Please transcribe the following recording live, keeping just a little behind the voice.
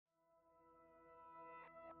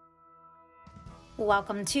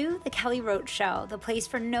Welcome to The Kelly Roach Show, the place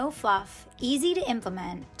for no fluff, easy to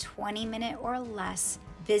implement, 20-minute or less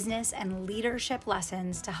business and leadership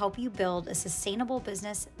lessons to help you build a sustainable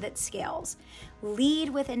business that scales, lead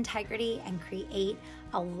with integrity, and create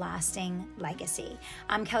a lasting legacy.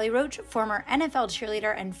 I'm Kelly Roach, former NFL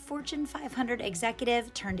cheerleader and Fortune 500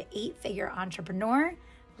 executive turned 8-figure entrepreneur.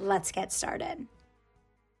 Let's get started.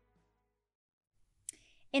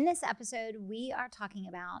 In this episode, we are talking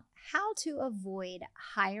about how to avoid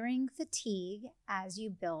hiring fatigue as you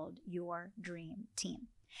build your dream team.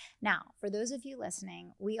 Now, for those of you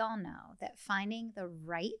listening, we all know that finding the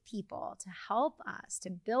right people to help us to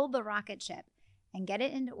build the rocket ship and get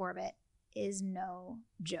it into orbit is no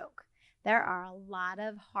joke. There are a lot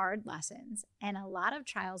of hard lessons and a lot of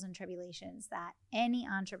trials and tribulations that any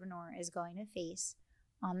entrepreneur is going to face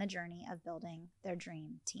on the journey of building their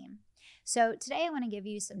dream team. So today I want to give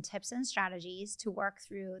you some tips and strategies to work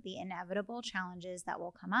through the inevitable challenges that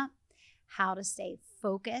will come up, how to stay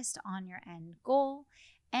focused on your end goal,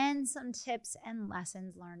 and some tips and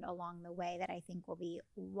lessons learned along the way that I think will be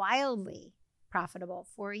wildly profitable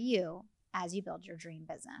for you as you build your dream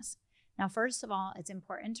business. Now, first of all, it's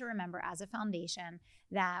important to remember as a foundation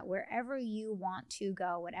that wherever you want to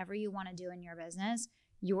go, whatever you want to do in your business,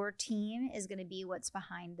 your team is going to be what's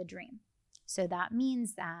behind the dream. So that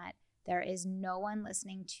means that there is no one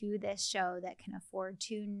listening to this show that can afford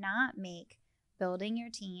to not make building your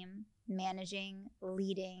team, managing,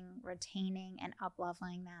 leading, retaining, and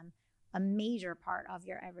up-leveling them a major part of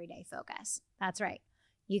your everyday focus. That's right.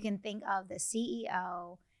 You can think of the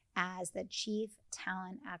CEO as the chief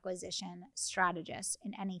talent acquisition strategist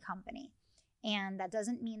in any company. And that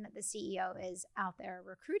doesn't mean that the CEO is out there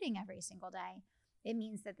recruiting every single day. It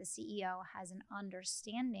means that the CEO has an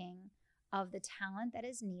understanding of the talent that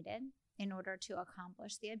is needed in order to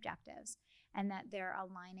accomplish the objectives, and that they're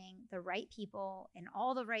aligning the right people in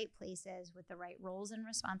all the right places with the right roles and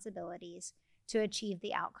responsibilities to achieve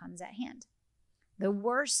the outcomes at hand. The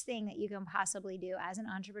worst thing that you can possibly do as an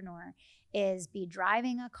entrepreneur is be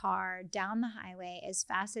driving a car down the highway as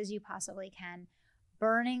fast as you possibly can,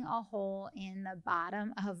 burning a hole in the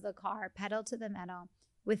bottom of the car, pedal to the metal,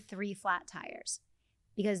 with 3 flat tires.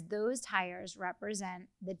 Because those tires represent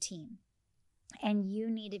the team. And you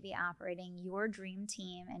need to be operating your dream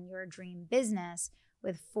team and your dream business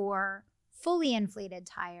with 4 fully inflated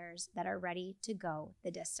tires that are ready to go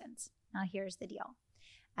the distance. Now, here's the deal.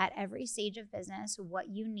 At every stage of business, what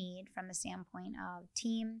you need from the standpoint of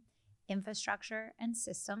team, infrastructure, and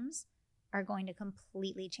systems are going to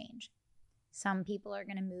completely change. Some people are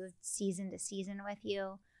going to move season to season with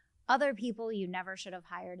you. Other people you never should have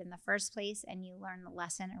hired in the first place, and you learn the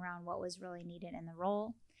lesson around what was really needed in the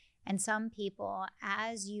role. And some people,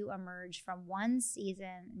 as you emerge from one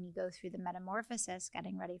season and you go through the metamorphosis,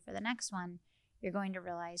 getting ready for the next one, you're going to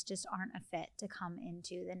realize just aren't a fit to come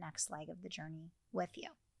into the next leg of the journey with you.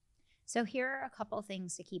 So here are a couple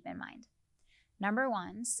things to keep in mind. Number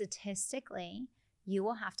 1, statistically, you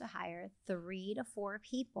will have to hire 3 to 4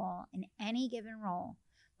 people in any given role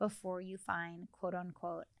before you find, quote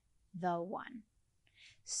unquote, the one.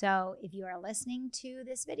 So if you are listening to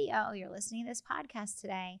this video, you're listening to this podcast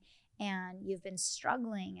today, and you've been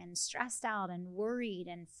struggling and stressed out and worried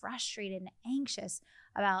and frustrated and anxious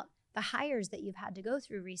about the hires that you've had to go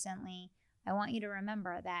through recently, I want you to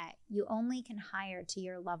remember that you only can hire to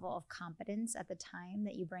your level of competence at the time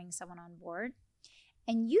that you bring someone on board.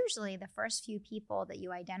 And usually the first few people that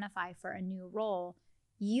you identify for a new role,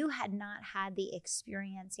 you had not had the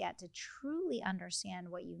experience yet to truly understand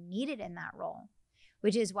what you needed in that role,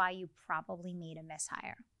 which is why you probably made a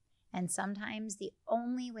mishire. And sometimes the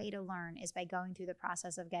only way to learn is by going through the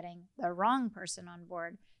process of getting the wrong person on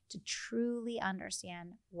board to truly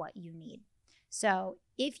understand what you need. So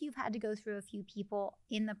if you've had to go through a few people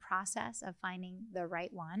in the process of finding the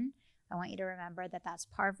right one, I want you to remember that that's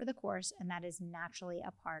par for the course, and that is naturally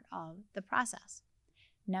a part of the process.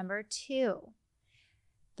 Number 2,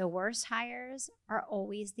 the worst hires are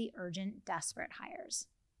always the urgent, desperate hires.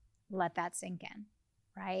 Let that sink in,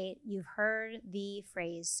 right? You've heard the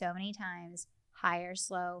phrase so many times, hire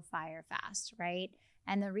slow, fire fast, right?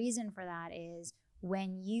 And the reason for that is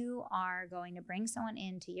when you are going to bring someone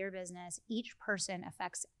into your business, each person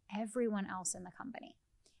affects everyone else in the company.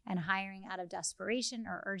 And hiring out of desperation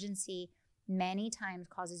or urgency many times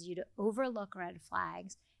causes you to overlook red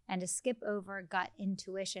flags and to skip over gut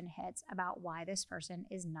intuition hits about why this person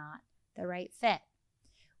is not the right fit.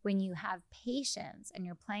 When you have patience and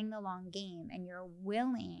you're playing the long game and you're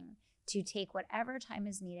willing to take whatever time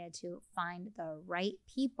is needed to find the right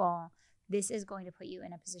people, this is going to put you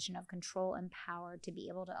in a position of control and power to be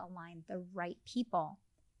able to align the right people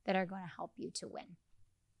that are going to help you to win.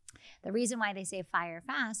 The reason why they say fire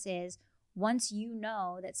fast is once you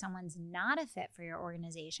know that someone's not a fit for your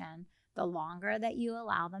organization, the longer that you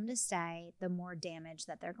allow them to stay, the more damage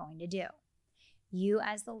that they're going to do. You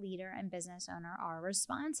as the leader and business owner are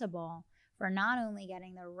responsible for not only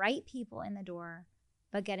getting the right people in the door,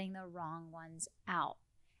 but getting the wrong ones out.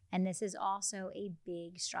 And this is also a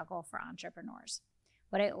big struggle for entrepreneurs.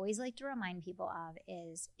 What I always like to remind people of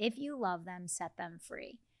is if you love them, set them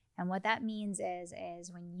free. And what that means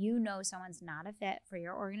is when you know someone's not a fit for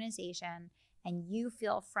your organization and you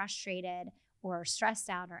feel frustrated or stressed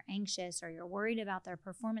out or anxious or you're worried about their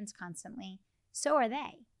performance constantly, so are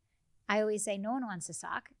they. I always say no one wants to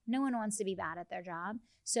suck. No one wants to be bad at their job.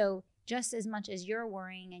 So just as much as you're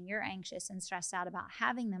worrying and you're anxious and stressed out about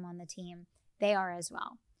having them on the team, they are as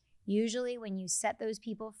well. Usually when you set those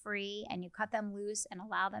people free and you cut them loose and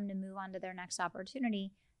allow them to move on to their next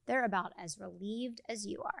opportunity, they're about as relieved as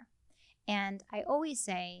you are. And I always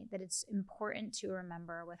say that it's important to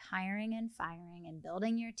remember with hiring and firing and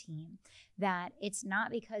building your team that it's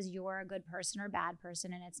not because you're a good person or bad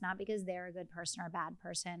person, and it's not because they're a good person or bad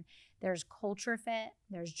person. There's culture fit,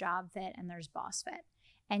 there's job fit, and there's boss fit.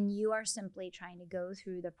 And you are simply trying to go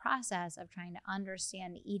through the process of trying to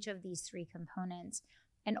understand each of these three components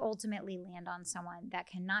and ultimately land on someone that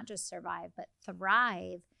can not just survive, but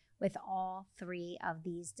thrive with all three of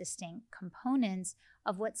these distinct components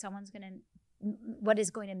of what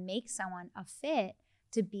is going to make someone a fit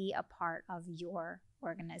to be a part of your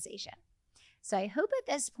organization. So I hope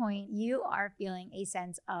at this point you are feeling a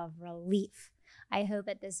sense of relief. I hope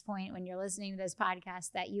at this point when you're listening to this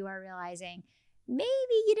podcast that you are realizing maybe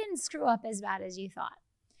you didn't screw up as bad as you thought.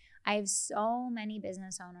 I have so many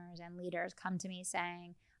business owners and leaders come to me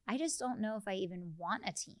saying, I just don't know if I even want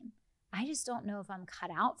a team. I just don't know if I'm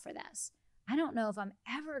cut out for this. I don't know if I'm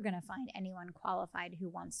ever going to find anyone qualified who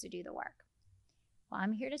wants to do the work. Well,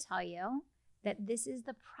 I'm here to tell you that this is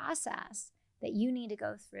the process that you need to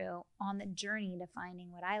go through on the journey to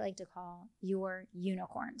finding what I like to call your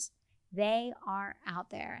unicorns. They are out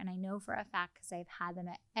there, and I know for a fact because I've had them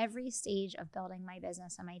at every stage of building my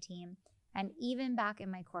business and my team, and even back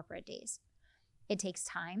in my corporate days. It takes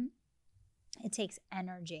time. It takes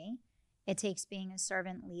energy. It takes being a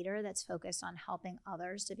servant leader that's focused on helping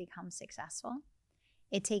others to become successful.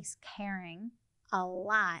 It takes caring a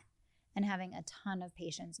lot and having a ton of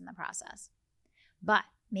patience in the process. But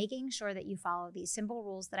making sure that you follow these simple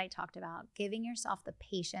rules that I talked about, giving yourself the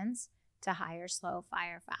patience to hire slow,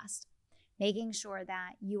 fire fast, making sure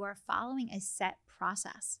that you are following a set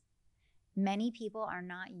process. Many people are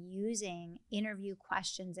not using interview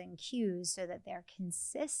questions and cues so that they're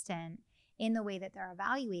consistent in the way that they're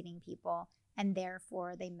evaluating people, and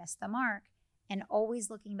therefore they miss the mark. And always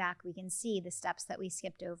looking back, we can see the steps that we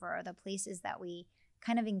skipped over or the places that we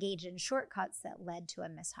kind of engaged in shortcuts that led to a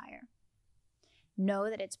mishire. Know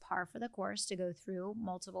that it's par for the course to go through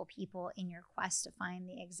multiple people in your quest to find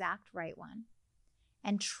the exact right one.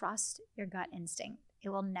 And trust your gut instinct. It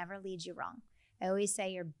will never lead you wrong. I always say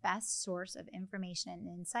your best source of information and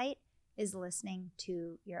insight is listening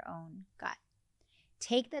to your own gut.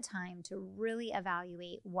 Take the time to really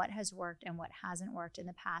evaluate what has worked and what hasn't worked in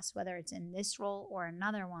the past, whether it's in this role or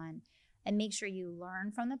another one, and make sure you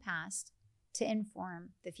learn from the past to inform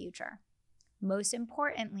the future. Most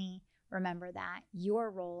importantly, remember that your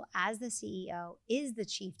role as the CEO is the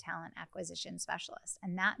Chief Talent Acquisition Specialist.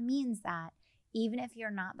 And that means that even if you're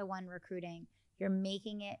not the one recruiting, you're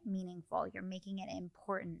making it meaningful, you're making it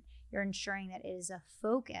important, you're ensuring that it is a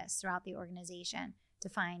focus throughout the organization to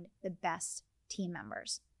find the best team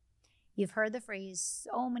members. You've heard the phrase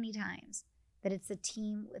so many times that it's the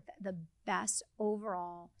team with the best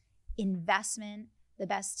overall investment, the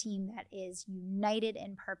best team that is united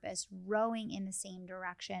in purpose, rowing in the same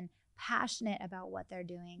direction, passionate about what they're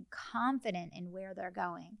doing, confident in where they're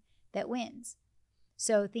going, that wins.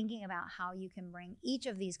 So thinking about how you can bring each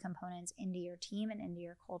of these components into your team and into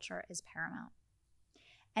your culture is paramount.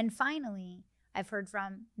 And finally, I've heard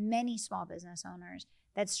from many small business owners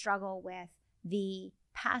that struggle with the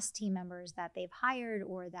past team members that they've hired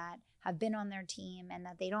or that have been on their team and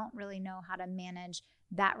that they don't really know how to manage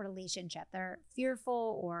that relationship. They're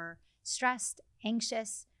fearful or stressed,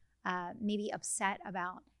 anxious, maybe upset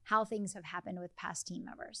about how things have happened with past team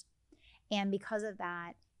members. And because of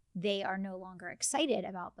that, they are no longer excited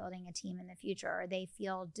about building a team in the future, or they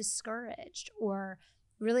feel discouraged or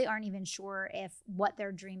really aren't even sure if what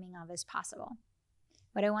they're dreaming of is possible.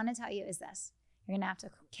 What I want to tell you is this. You're going to have to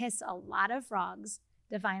kiss a lot of frogs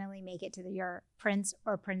to finally make it to your prince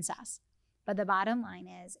or princess. But the bottom line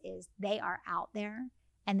is they are out there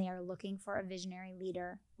and they are looking for a visionary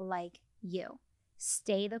leader like you.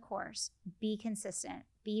 Stay the course, be consistent,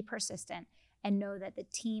 be persistent, and know that the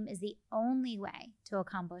team is the only way to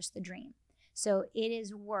accomplish the dream. So it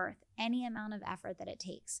is worth any amount of effort that it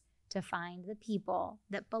takes to find the people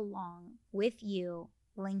that belong with you,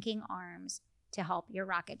 linking arms to help your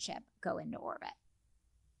rocket ship go into orbit.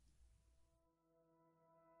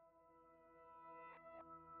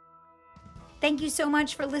 Thank you so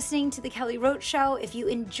much for listening to The Kelly Roach Show. If you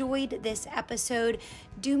enjoyed this episode,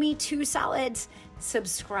 do me 2 solids.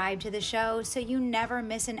 Subscribe to the show so you never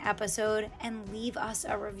miss an episode, and leave us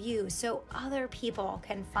a review so other people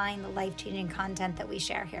can find the life-changing content that we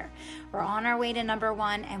share here. We're on our way to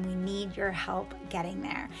 #1, and we need your help getting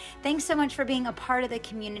there. Thanks so much for being a part of the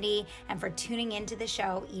community and for tuning into the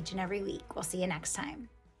show each and every week. We'll see you next time.